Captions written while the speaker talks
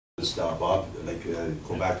Bob, like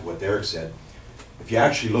go back to what Derek said. If you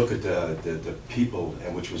actually look at the people,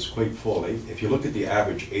 and which was quite full, if you look at the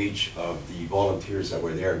average age of the volunteers that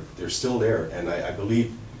were there, they're still there, and I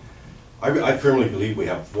believe, I firmly believe we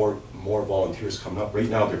have more volunteers coming up. Right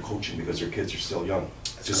now they're coaching because their kids are still young.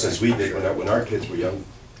 Just as we did when our kids were young,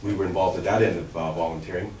 we were involved at that end of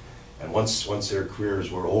volunteering. And once their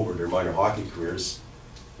careers were over, their minor hockey careers,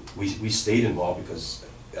 we stayed involved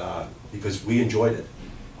because we enjoyed it.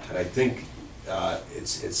 And I think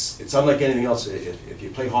it's unlike anything else. If you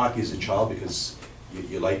play hockey as a child because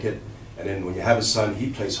you like it, and then when you have a son,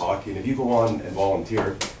 he plays hockey, and if you go on and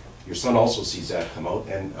volunteer, your son also sees that come out,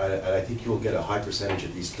 and I think you'll get a high percentage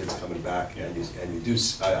of these kids coming back, and you do.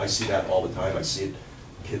 I see that all the time. I see it,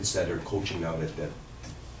 kids that are coaching now that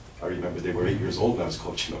I remember they were 8 years old when I was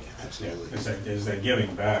coaching them. Absolutely. It's that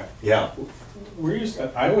giving back. Yeah.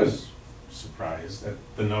 I was surprised at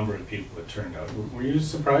the number of people that turned out. Were you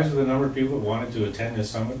surprised with the number of people that wanted to attend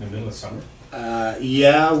this summit in the middle of summer?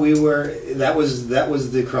 Yeah, we were. That was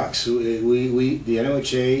the crux. We the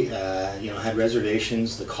NOHA, had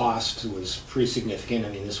reservations. The cost was pretty significant. I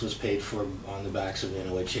mean, this was paid for on the backs of the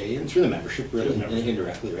NOHA and through the membership, really,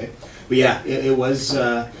 indirectly, right? But yeah, it was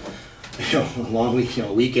a long week,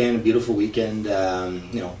 weekend, a beautiful weekend.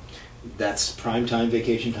 That's prime time,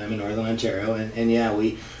 vacation time in Northern Ontario, and yeah,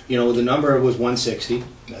 the number was 160.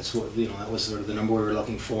 That's what that was sort of the number we were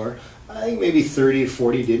looking for. I think maybe 30 or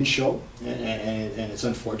 40 didn't show, and it's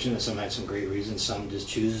unfortunate. Some had some great reasons. Some just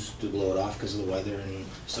choose to blow it off because of the weather and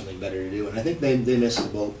something better to do. And I think they missed the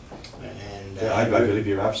boat. And yeah, I believe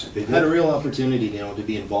you're absolutely. Had a real opportunity, to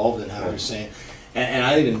be involved in how they're saying. And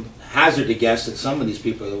I even hazard to guess that some of these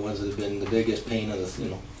people are the ones that have been the biggest pain of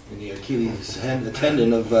the in the Achilles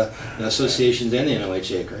tendon of associations and the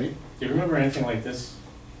NOHA, right? Do you remember anything like this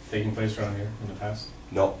taking place around here in the past?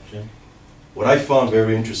 No. Jim? What I found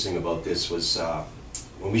very interesting about this was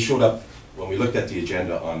when we showed up, when we looked at the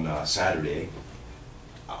agenda on Saturday,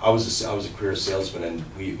 I was a career salesman, and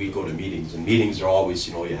we go to meetings, and meetings are always,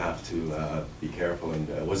 you have to be careful, and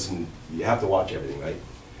you have to watch everything, right?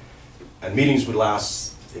 And meetings would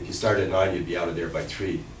last, if you started at 9, you'd be out of there by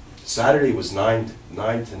 3. Saturday was 9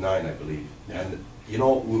 to 9, I believe. And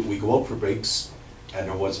we go out for breaks, and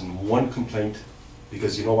there wasn't one complaint,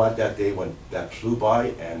 because you know what, that day that flew by,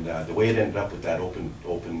 and the way it ended up with that open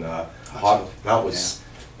hot, that was,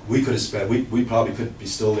 we could have spent, we probably could be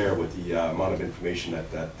still there with the amount of information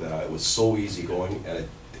that it was so easy going, and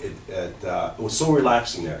it was so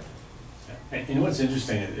relaxing there. And you know what's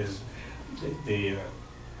interesting is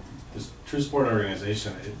this True Sport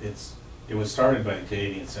organization. It was started by the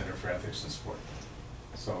Canadian Centre for Ethics in Sport.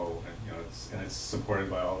 So it's supported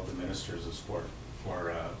by all of the ministers of sport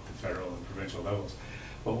for the federal and provincial levels.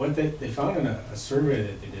 But what they found in a survey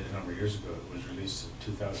that they did a number of years ago, it was released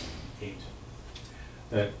in 2008,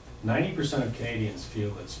 that 90% of Canadians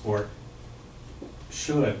feel that sport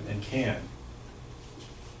should and can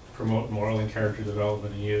promote moral and character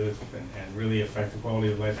development in youth and really affect the quality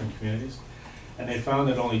of life in communities. And they found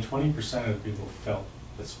that only 20% of the people felt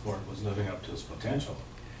that sport was living up to its potential.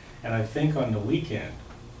 And I think on the weekend,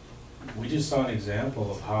 we just saw an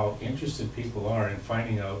example of how interested people are in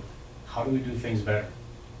finding out how do we do things better.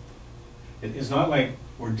 It's not like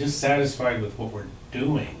we're dissatisfied with what we're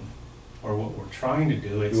doing or what we're trying to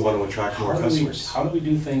do. It's we want to attract more customers. How do we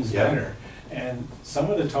do things better? And some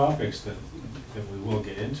of the topics that we will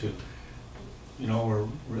get into, were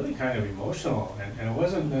really kind of emotional, and it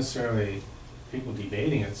wasn't necessarily people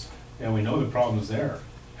debating. It's, we know the problem's there.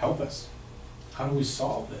 Help us. How do we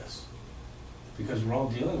solve this? Because we're all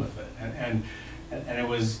dealing with it, and it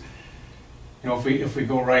was, if we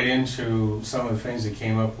go right into some of the things that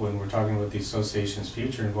came up when we're talking about the association's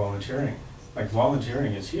future in volunteering, like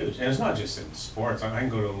volunteering is huge, and it's not just in sports. I can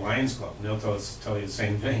go to a Lions Club and they'll tell you the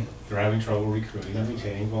same thing. They're having trouble recruiting and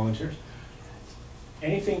retaining volunteers.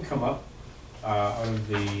 Anything come up out of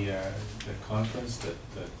the conference that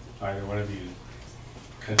either one of you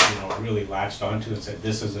really latched onto and said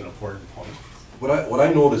this is an important point? What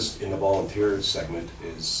I noticed in the volunteer segment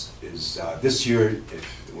is this year,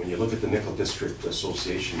 when you look at the Nickel District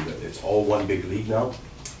Association, it's all one big league now,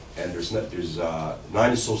 and there's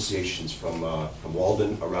 9 associations from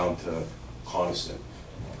Walden around to Coniston,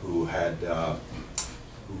 who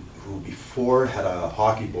before had a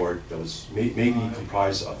hockey board that was maybe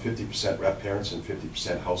comprised of 50% rep parents and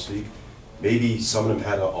 50% house league. Maybe some of them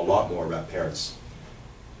had a lot more rep parents.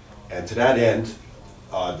 And to that end,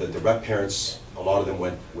 the rep parents, a lot of them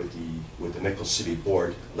went with the Nickel City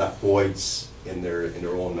board, left voids in their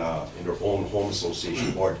own home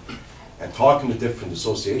association board, and talking to different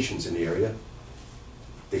associations in the area,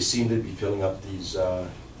 they seem to be filling up these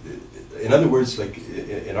in other words, like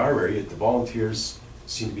in our area, the volunteers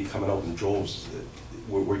seem to be coming out in droves.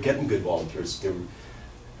 We're getting good volunteers.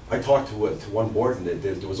 I talked to one board, and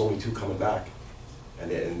there was only 2 coming back,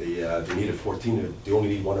 and they needed 14. They only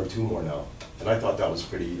need 1 or 2 more now. And I thought that was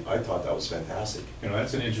fantastic. You know,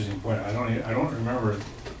 that's an interesting point. I don't remember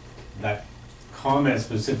that comment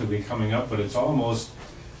specifically coming up, but it's almost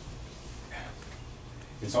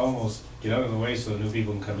get out of the way so the new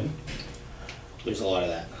people can come in. There's a lot of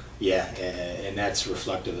that. Yeah, and that's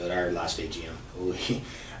reflective at our last AGM.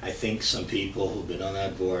 I think some people who've been on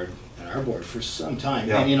that board and our board for some time,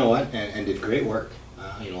 yeah. And you know what, and did great work,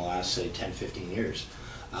 you know, last, say, 10, 15 years.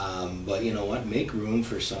 But you know what, make room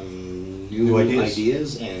for some new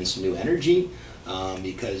ideas and some new energy,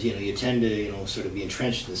 because, you know, you tend to, you know, sort of be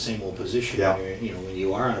entrenched in the same old position, yeah. you know, when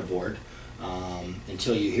you are on a board,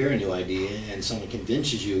 until you hear a new idea and someone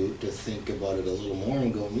convinces you to think about it a little more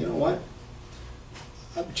and go, you know what,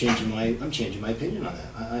 I'm changing my opinion on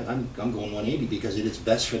that. I'm going 180 because it's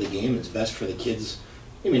best for the game. It's best for the kids.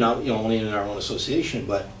 Maybe not, you know, only in our own association,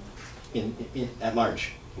 but in at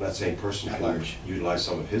large. And that same person At can large. utilize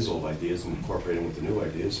some of his old ideas and incorporate them with the new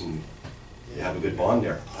ideas, and you have a good bond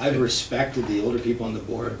there. I've respected the older people on the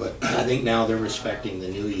board, but I think now they're respecting the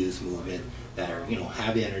new youth movement that are, you know,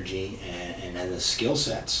 have energy and the skill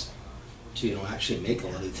sets to, you know, actually make a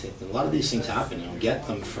lot of these things happen, you know, get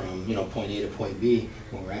them from, you know, point A to point B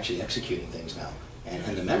when we're actually executing things now.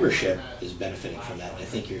 And the membership is benefiting from that. And I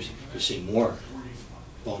think you're seeing more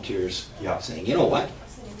volunteers saying, you know what,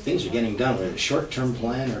 things are getting done, whether it's short-term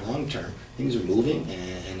plan or long-term, things are moving,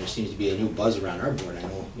 and there seems to be a new buzz around our board. I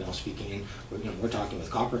know, you know, speaking in, we're talking with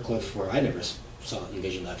Coppercliff, where I never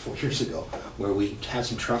envisioned that 4 years ago, where we have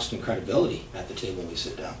some trust and credibility at the table when we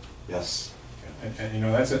sit down. Yes. And you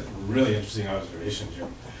know, that's a really interesting observation,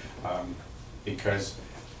 Jim, because,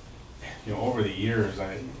 you know, over the years,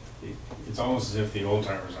 it's almost as if the old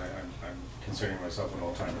timers, I'm considering myself an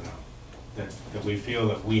old timer now, that we feel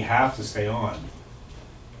that we have to stay on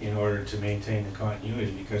in order to maintain the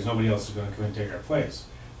continuity because nobody else is going to come and take our place.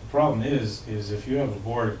 The problem is if you have a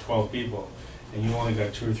board of 12 people and you only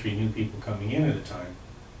got 2 or 3 new people coming in at a time,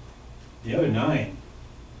 the other 9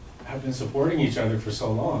 have been supporting each other for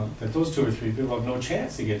so long that those 2 or 3 people have no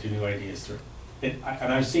chance to get their new ideas through. And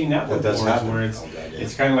I've seen that with boards where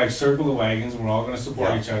it's kind of like circle the wagons, we're all going to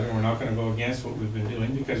support each other, we're not going to go against what we've been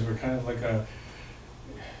doing because we're kind of like an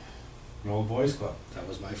old boys club. That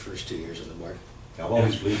was my first 2 years on the board. I've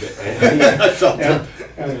always believed it. I felt that.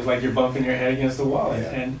 It was like you're bumping your head against the wall.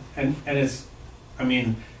 And it's, I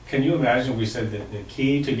mean, can you imagine if we said that the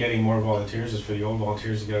key to getting more volunteers is for the old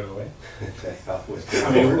volunteers to get out of the way?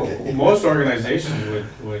 I mean, most organizations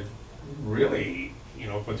would really, you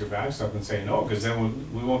know, put their backs up and say no, because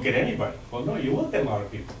then we won't get anybody. Well, no, you will get a lot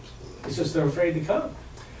of people. It's just they're afraid to come.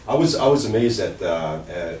 I was amazed at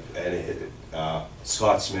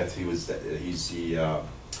Scott Smith. He's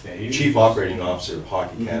the Chief Operating Officer of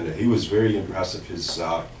Hockey Canada. He was very impressive.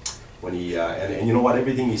 When he and you know what,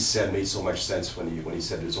 everything he said made so much sense when he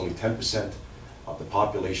said there's only 10% of the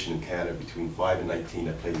population in Canada between 5 and 19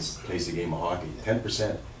 that plays the game of hockey.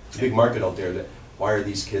 10%. It's a big market out there. Why are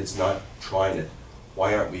these kids not trying it?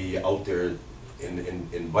 Why aren't we out there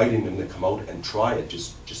inviting them to come out and try it?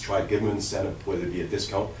 Just try it. Give them an incentive, whether it be a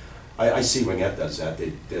discount. I see Wingette does that.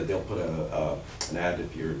 They'll put an ad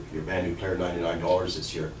if you're a brand new player, $99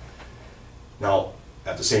 this year. Now,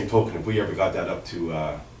 at the same token, if we ever got that up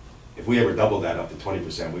to if we ever doubled that up to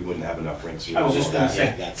 20%, we wouldn't have enough rinks. I was just going to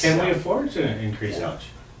say, can we afford to increase much?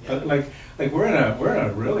 But like we're in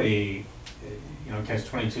a really, you know,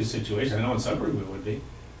 catch-22 situation. I know in Sudbury we would be.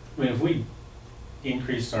 I mean, if we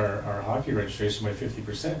increased our hockey registration by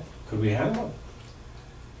 50%, could we handle it?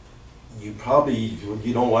 You probably,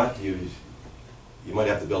 you know what, you might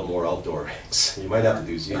have to build more outdoor rinks. You might have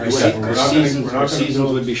to do. Our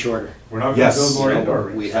seasons would be shorter. We're not going to build more indoor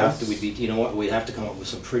rinks. We'd have to. You know what? We'd have to come up with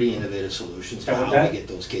some pretty innovative solutions to how to get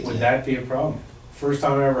those kids in. Would that be a problem? First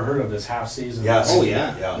time I ever heard of this half season. Yes. Oh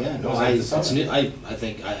yeah. No, it's new. I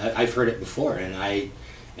think I've heard it before, and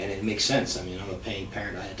it makes sense. I mean, I'm a paying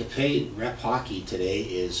parent. To pay rep hockey today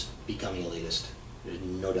is becoming elitist. There's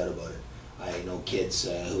no doubt about it. I know kids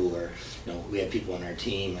who are, you know, we have people on our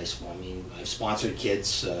team. I've sponsored kids,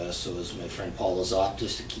 so is my friend Paul Lazat,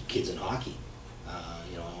 just to keep kids in hockey.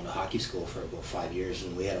 You know, I owned a hockey school for about 5 years,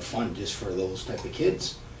 and we had a fund just for those type of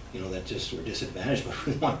kids. that just were disadvantaged, but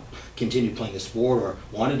really want to continue playing the sport or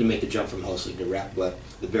wanted to make the jump from house league to rep, but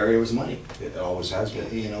the barrier was money. It always has been.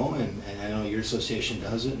 And I know your association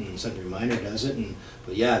does it, and Sudbury Minor does it,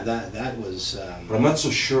 but yeah, that was. But I'm not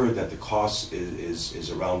so sure that the cost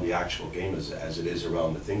is around the actual game as it is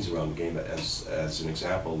around the things around the game. As an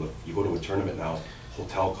example, if you go to a tournament now,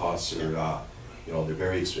 hotel costs are, they're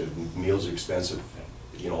very expensive. Meals are expensive.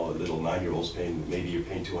 A little 9-year-old's paying, maybe you're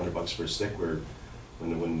paying $200 for a stick, where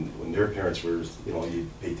when their parents were, you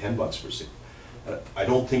pay $10 for a stick. I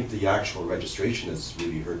don't think the actual registration has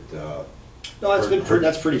really hurt. No,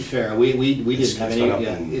 that's pretty fair. We didn't have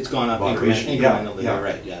any. It's gone up incrementally. Yeah.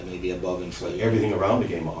 Right. Yeah, maybe above inflation. Everything around the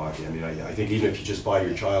game of hockey. I mean, I think even if you just buy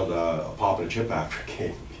your child a pop and a chip after a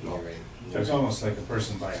game, Right. It's almost like a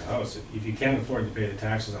person buying a house. If you can't afford to pay the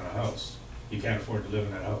taxes on a house, you can't afford to live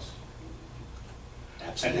in that house.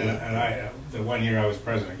 Absolutely. And the 1 year I was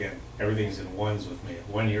president, again, everything's in ones with me.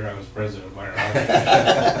 1 year I was president of minor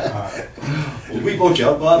hockey. Did we vote you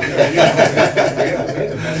out, Bob? We had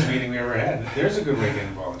the best meeting we ever had. There's a good way of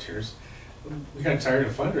getting volunteers. We got tired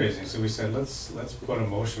of fundraising, so we said, let's put a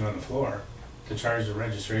motion on the floor to charge the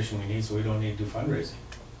registration we need so we don't need to do fundraising.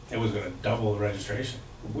 It was going to double the registration.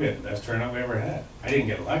 We had the best turnout we ever had. I didn't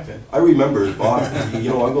get elected. I remember, Bob, I'm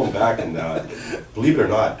going back, and believe it or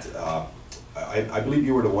not, I believe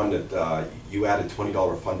you were the one that you added $20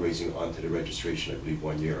 fundraising onto the registration, I believe,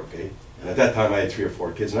 1 year, okay? And at that time I had 3 or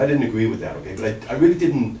 4 kids, and I didn't agree with that, okay? But I really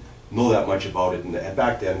didn't know that much about it, and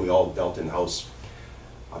back then we all dealt in-house.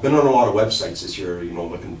 I've been on a lot of websites this year,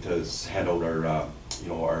 looking to hand out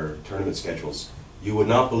our tournament schedules. You would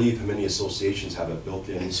not believe how many associations have a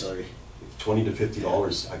built-in Ancillary. $20 to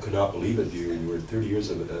 $50. I could not believe it. You were 30 years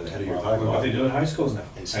ahead of your time. Well, they do in high schools now,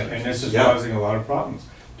 and this is causing a lot of problems.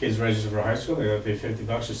 Kids register for high school, they got to pay $50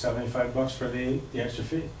 or $75 for the extra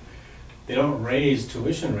fee. They don't raise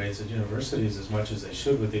tuition rates at universities as much as they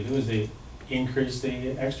should. What they do is they increase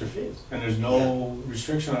the extra fees, and there's no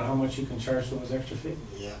restriction on how much you can charge for those extra fees.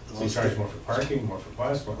 Yeah. So you charge more for parking, more for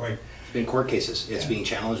bus, more like. It's been court cases. It's being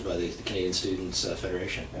challenged by the Canadian Students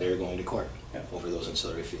Federation. Yeah. They're going to court Yeah. over those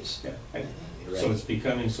ancillary fees. Yeah. And you're So right. it's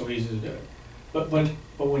becoming so easy to do it. But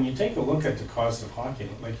when you take a look at the cost of hockey,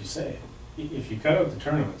 like you say, if you cut out the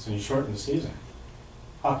tournaments and you shorten the season,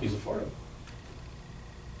 hockey's affordable.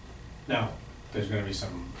 Now, there's going to be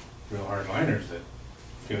some real hardliners that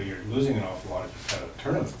feel you're losing an awful lot if you cut out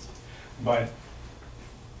tournaments. But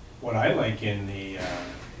what I like in the,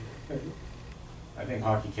 I think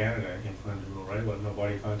Hockey Canada implemented a rule, right, about no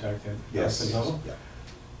body contact in Yes. level. Yeah.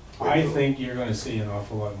 I think you're going to see an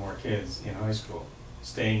awful lot more kids in high school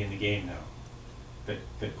staying in the game now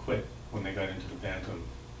that quit when they got into the bantam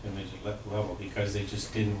imaging level because they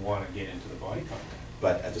just didn't want to get into the body contact.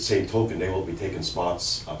 But at the same token, they will be taking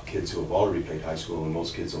spots of kids who have already played high school, and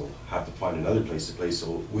most kids will have to find another place to play.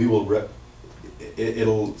 So we will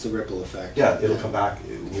it'll. It's a ripple effect. Yeah, it'll come back.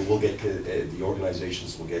 We will get the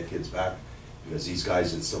organizations will get kids back because these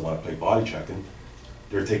guys that still want to play body checking,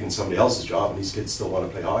 they're taking somebody else's job, and these kids still want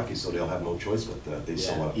to play hockey, so they'll have no choice but they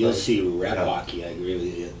still want to play. You'll see rep hockey. I agree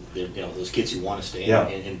with you. Those kids who want to stay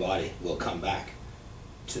in body will come back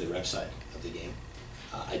to the rep side of the game.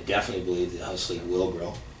 I definitely believe the house league will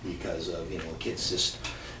grow because of kids just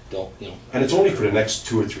don't And it's only for the next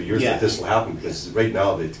 2 or 3 years Yeah. that this will happen because right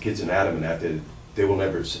now the kids in Adam and that they will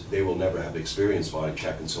never have experienced body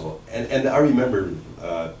checking. So and I remember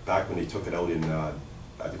back when they took it out in I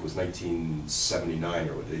think it was 1979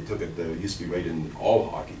 or they took it. It used to be right in all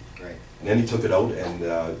hockey. Right. And then he took it out and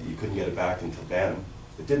you couldn't get it back until Bantam.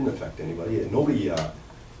 It didn't affect anybody. Nobody.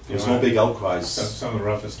 There was no big outcries. Some of the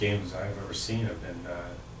roughest games I've ever seen have been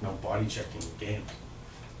no body checking games.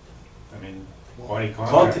 I mean, body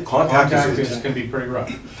contact can be pretty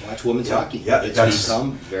rough. Watch women's hockey. Yeah, it's that's,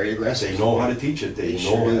 become very aggressive. They know how to teach it. They know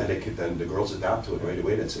sure how and the girls adapt to it right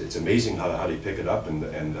away. It's amazing how they pick it up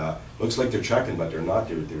and looks like they're checking, but they're not.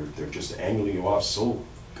 They're just angling you off so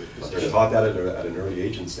good. But they're taught that at an early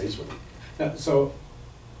age and stays with them. Now, so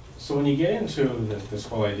when you get into this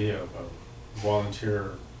whole idea of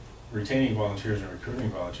retaining volunteers and recruiting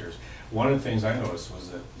volunteers, one of the things I noticed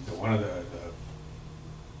was that one of the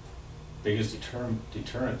biggest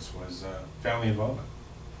deterrents was family involvement.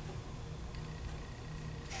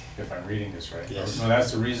 If I'm reading this right. Yes. No,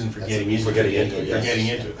 that's the reason for getting into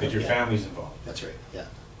it, that your family's involved. That's right, yeah.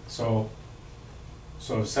 So if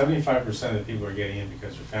 75% of the people are getting in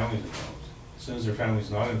because their family's involved, as soon as their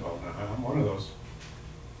family's not involved, and I'm one of those,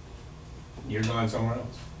 you're gone somewhere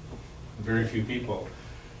else. Very few people,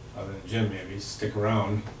 other than Jim maybe, stick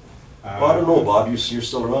around. Well, I don't know, Bob. You're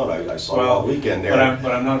still around. I saw you all weekend there.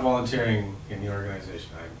 But I'm not volunteering in the organization.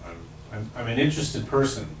 I'm an interested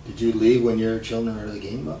person. Did you leave when your children were out of the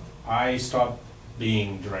game, Bob? I stopped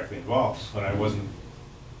being directly involved, but I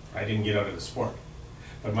didn't get out of the sport.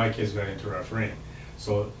 But my kids got into refereeing.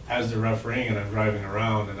 So as they're refereeing and I'm driving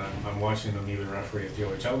around and I'm watching them even referee at the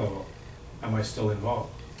OHL level, am I still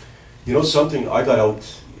involved? You know something, I got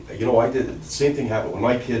out, you know, I did, the same thing happened, when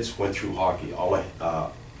my kids went through hockey,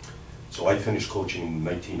 so I finished coaching in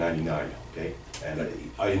 1999, okay? And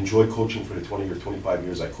I enjoyed coaching for the 20 or 25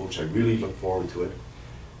 years I coached. I really looked forward to it.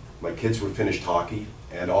 My kids were finished hockey,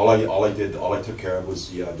 and all I took care of was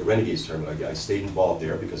the Renegades tournament. I stayed involved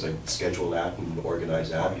there because I scheduled that and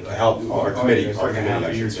organized that. I helped our committee,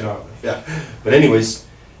 I should say. Yeah, but anyways,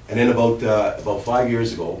 and then about 5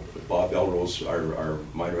 years ago, Bob Belrose, our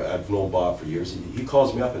minor, I've known Bob for years. He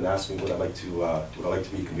calls me up and asks me would I like to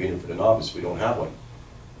be convener for the Novice. We don't have one,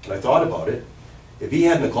 and I thought about it. If he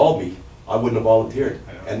hadn't called me, I wouldn't have volunteered.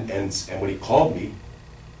 And when he called me,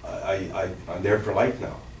 I'm there for life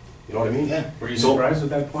now. You know what I mean? Yeah. Were you surprised at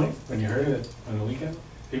that point when you heard it on the weekend?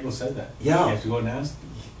 People said that. Yeah. You have to go and ask.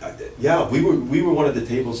 Yeah, we were one of the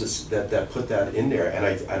tables that put that in there, and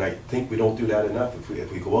I think we don't do that enough.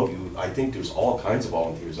 If we go out, I think there's all kinds of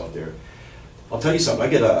volunteers out there. I'll tell you something. I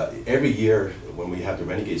get every year when we have the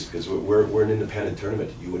Renegades, because we're an independent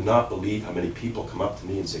tournament. You would not believe how many people come up to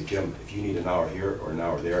me and say, Jim, if you need an hour here or an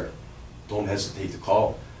hour there, don't hesitate to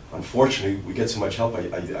call. Unfortunately, we get so much help.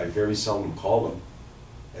 I very seldom call them.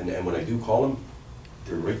 And when I do call them,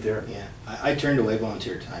 they're right there. Yeah, I turned away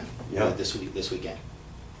volunteer time this weekend.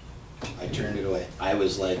 I turned it away. I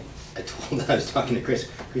was like, I was talking to Chris.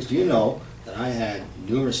 Chris, do you know that I had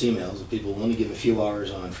numerous emails of people willing to give a few hours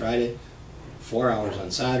on Friday, 4 hours on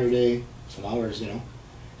Saturday, some hours, you know,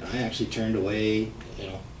 and I actually turned away, you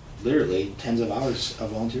know, literally tens of hours of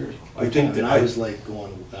volunteers. I think that I was like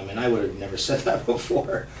going, I mean, I would have never said that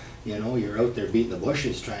before. You know, you're out there beating the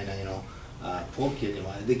bushes trying to, you know, pull kids. You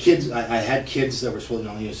know, the kids, I had kids that were supposed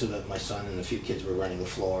to, you know, so that my son and a few kids were running the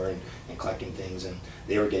floor and collecting things, and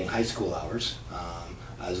they were getting high school hours.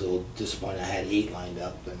 I was a little disappointed. I had 8 lined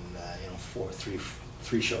up, and you know,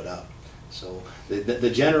 three showed up. So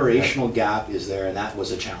the generational gap is there, and that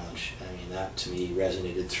was a challenge. I mean, that to me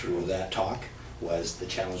resonated through that talk. Was the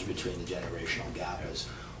challenge between the generational gap is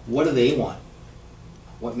what do they want?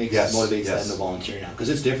 What motivates them to volunteer now? Because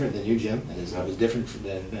it's different than you, Jim, and it was different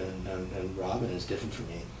than Rob, and it's different for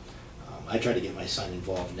me. I try to get my son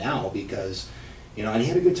involved now because, you know, and he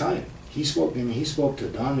had a good time. He spoke. I mean, he spoke to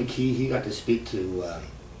Don McKee. He got to speak to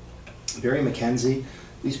Barry McKenzie.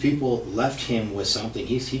 These people left him with something.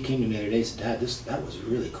 He came to me the other day and said, Dad, that was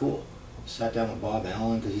really cool. Sat down with Bob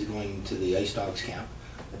Allen because he's going to the Ice Dogs camp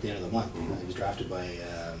at the end of the month. He was drafted by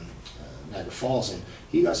Niagara Falls, and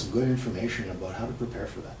he got some good information about how to prepare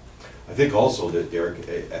for that. I think also that, Derek,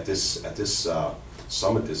 at this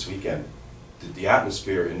summit this weekend, the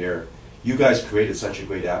atmosphere in there, you guys created such a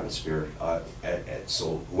great atmosphere.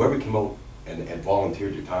 So whoever came out and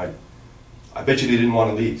volunteered your time, I bet you they didn't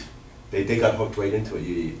want to leave. They got hooked right into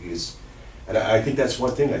it. And I think that's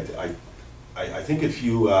one thing. I think if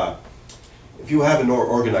you have an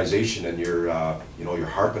organization and you're you know, you're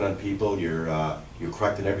harping on people, you're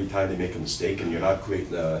correcting every time they make a mistake, and you're not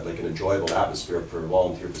creating like an enjoyable atmosphere for a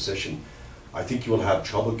volunteer position, I think you will have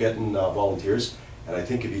trouble getting volunteers. And I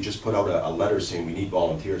think if you just put out a letter saying we need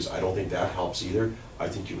volunteers, I don't think that helps either. I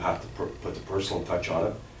think you have to put the personal touch on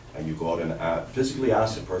it, and you go out and physically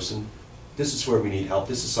ask the person, this is where we need help,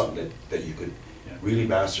 this is something that you could really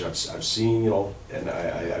master. I've seen, you know, and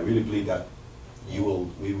I really believe that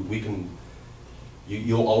you'll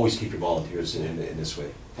always keep your volunteers in this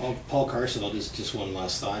way. Paul Carson, I'll just one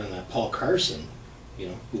last thought on that. Paul Carson, you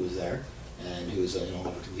know, who was there and who was you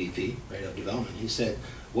know, VP right of development, he said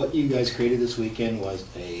what you guys created this weekend was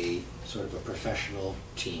a sort of a professional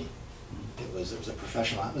team. There was a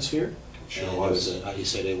professional atmosphere. Sure and was. He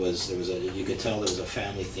said you could tell there was a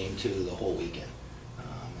family theme to the whole weekend,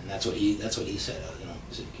 and that's what he said. You know,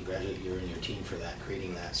 he said congratulate you and your team for that,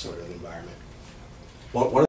 creating that sort of environment. One